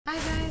Hi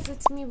guys,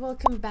 it's me.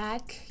 Welcome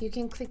back. You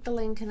can click the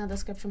link in the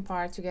description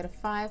part to get a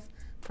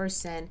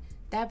 5%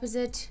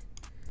 deposit.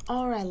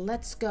 Alright,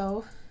 let's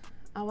go.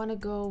 I want to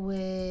go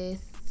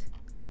with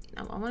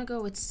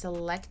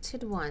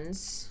selected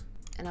ones,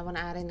 and I want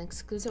to add an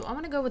exclusive. I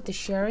want to go with the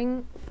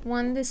sharing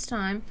one this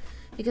time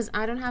because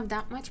I don't have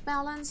that much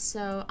balance,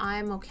 so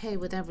I'm okay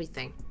with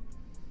everything.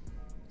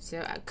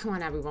 So come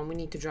on everyone, we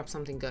need to drop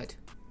something good.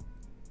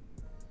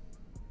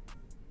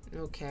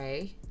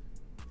 Okay,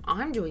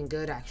 I'm doing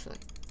good actually.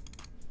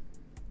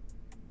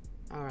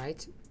 All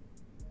right.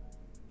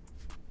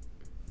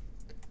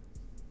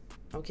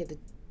 Okay,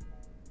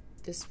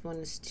 this one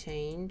is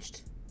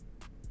changed.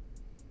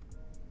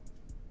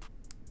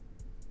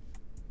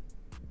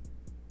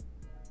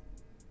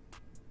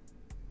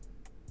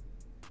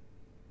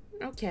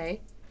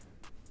 Okay.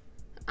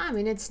 I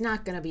mean, it's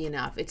not gonna be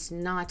enough. It's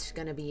not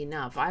gonna be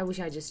enough. I wish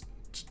I just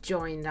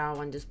joined that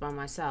one just by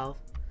myself.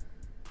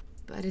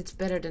 But it's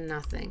better than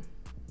nothing.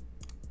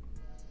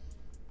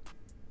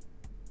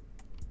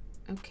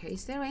 Okay,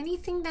 is there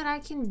anything that I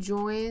can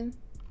join?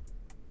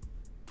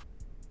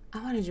 I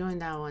want to join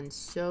that one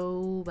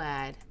so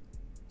bad.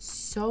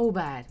 So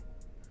bad.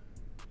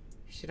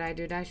 Should I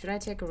do that? Should I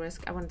take a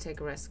risk? I want to take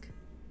a risk.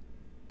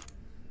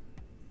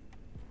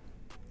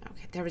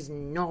 Okay, there is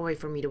no way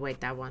for me to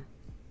wait that one.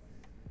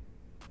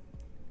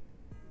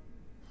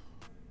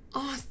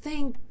 Oh,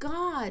 thank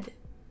God.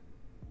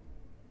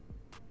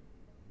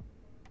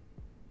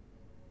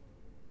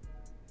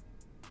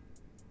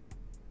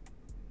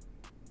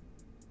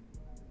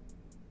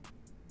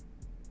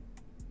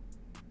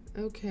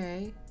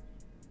 Okay.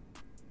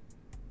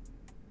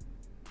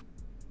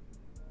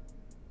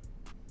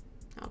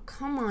 Oh,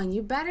 come on.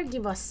 You better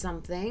give us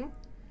something.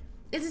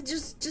 Is it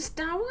just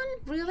that one?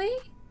 Really?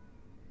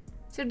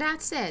 So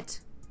that's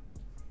it.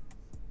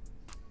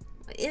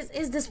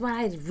 Is this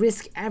why I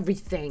risk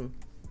everything?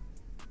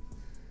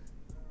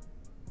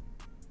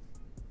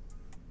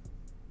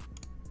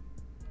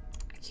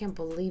 I can't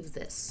believe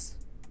this.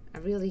 I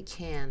really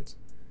can't.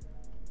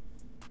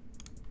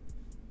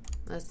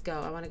 Let's go.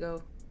 I want to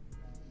go.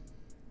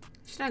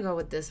 Should I go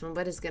with this one?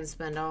 But it's gonna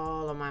spend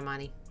all of my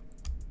money.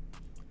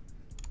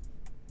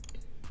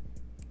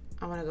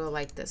 I want to go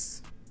like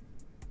this.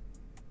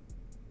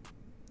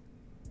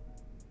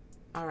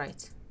 All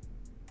right.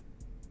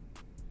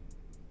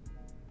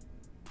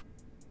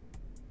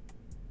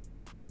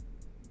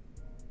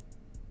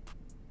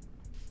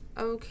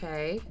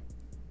 Okay.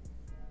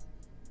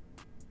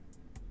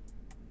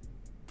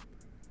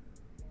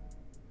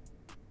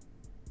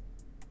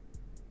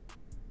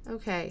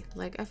 Okay,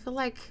 like I feel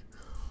like,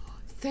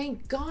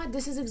 thank God,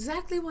 this is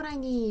exactly what I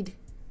need.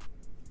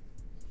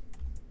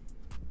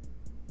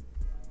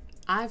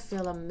 I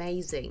feel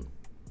amazing.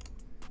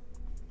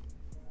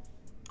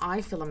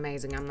 I feel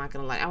amazing, I'm not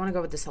gonna lie. I want to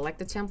go with the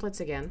selected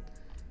templates again.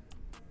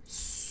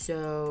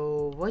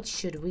 So what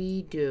should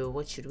we do?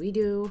 What should we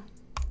do?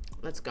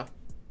 Let's go.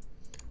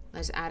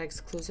 Let's add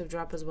exclusive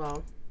drop as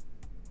well.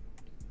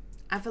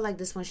 I feel like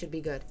this one should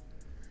be good.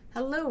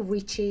 Hello,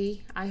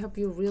 Richie. I hope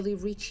you're really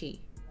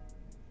Richie.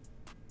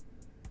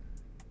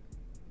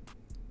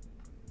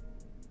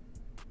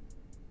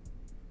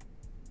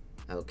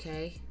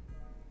 Okay.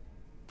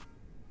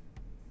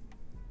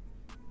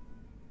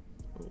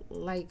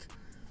 Like,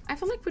 I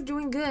feel like we're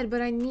doing good,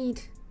 but I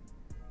need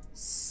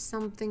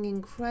something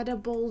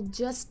incredible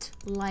just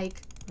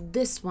like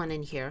this one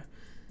in here.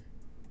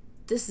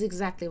 This is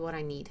exactly what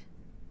I need.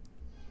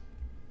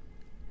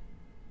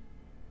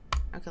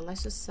 Okay,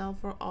 let's just sell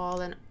for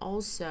all, and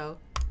also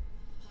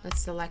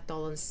let's select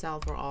all and sell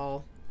for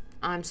all.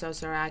 I'm so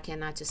sorry, I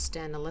cannot just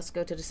stand it. Let's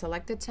go to the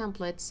selected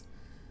templates.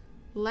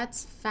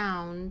 Let's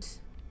found.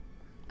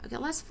 Okay,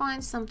 let's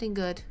find something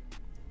good.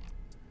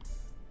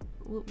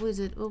 What was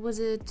it? What was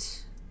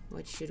it?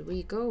 What should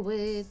we go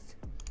with?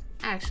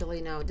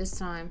 Actually, no, this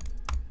time.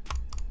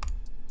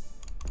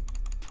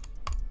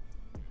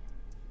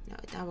 No,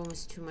 that one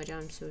was too much.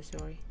 I'm so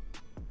sorry.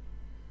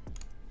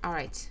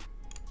 Alright.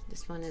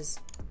 This one is...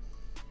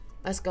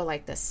 Let's go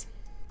like this.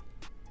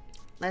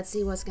 Let's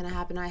see what's gonna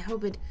happen. I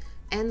hope it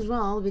ends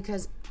well,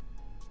 because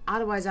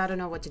otherwise I don't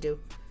know what to do.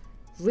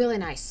 Really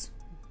nice.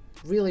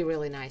 Really,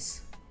 really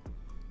nice.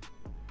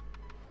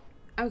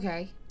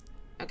 Okay.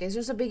 Okay, it's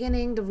just a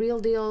beginning. The real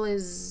deal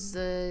is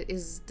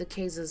the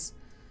cases,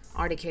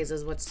 are the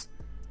cases what's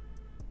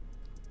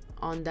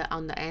on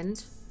the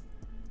end.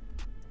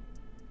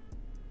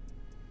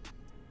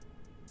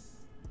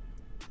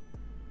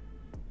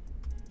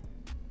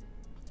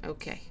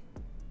 Okay.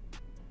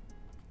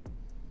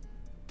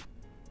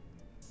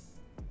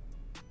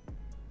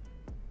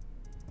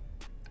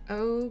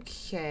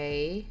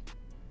 Okay.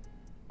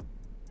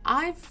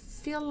 I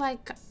feel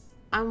like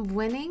I'm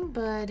winning,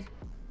 but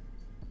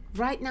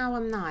right now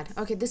I'm not.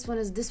 Okay, this one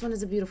is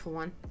a beautiful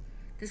one.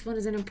 This one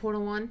is an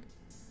important one.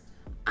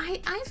 I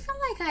feel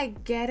like I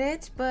get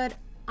it, but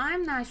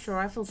I'm not sure.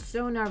 I feel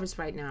so nervous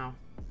right now.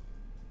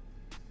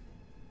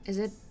 Is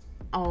it?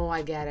 Oh,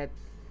 I get it.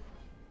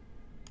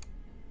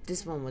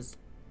 This one was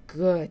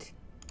good.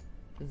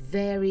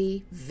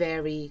 Very,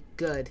 very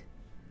good.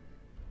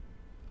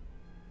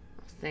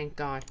 Thank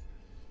God.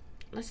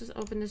 Let's just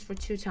open this for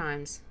 2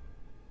 times.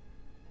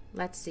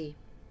 Let's see.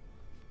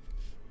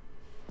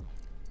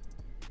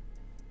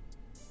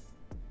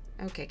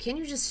 Okay, can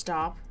you just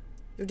stop?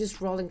 You're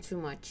just rolling too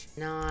much.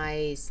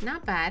 Nice.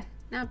 Not bad.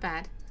 Not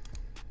bad.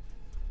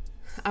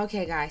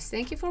 Okay, guys.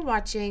 Thank you for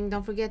watching.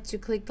 Don't forget to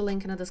click the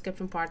link in the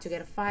description part to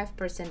get a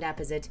 5%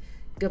 deposit.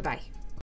 Goodbye.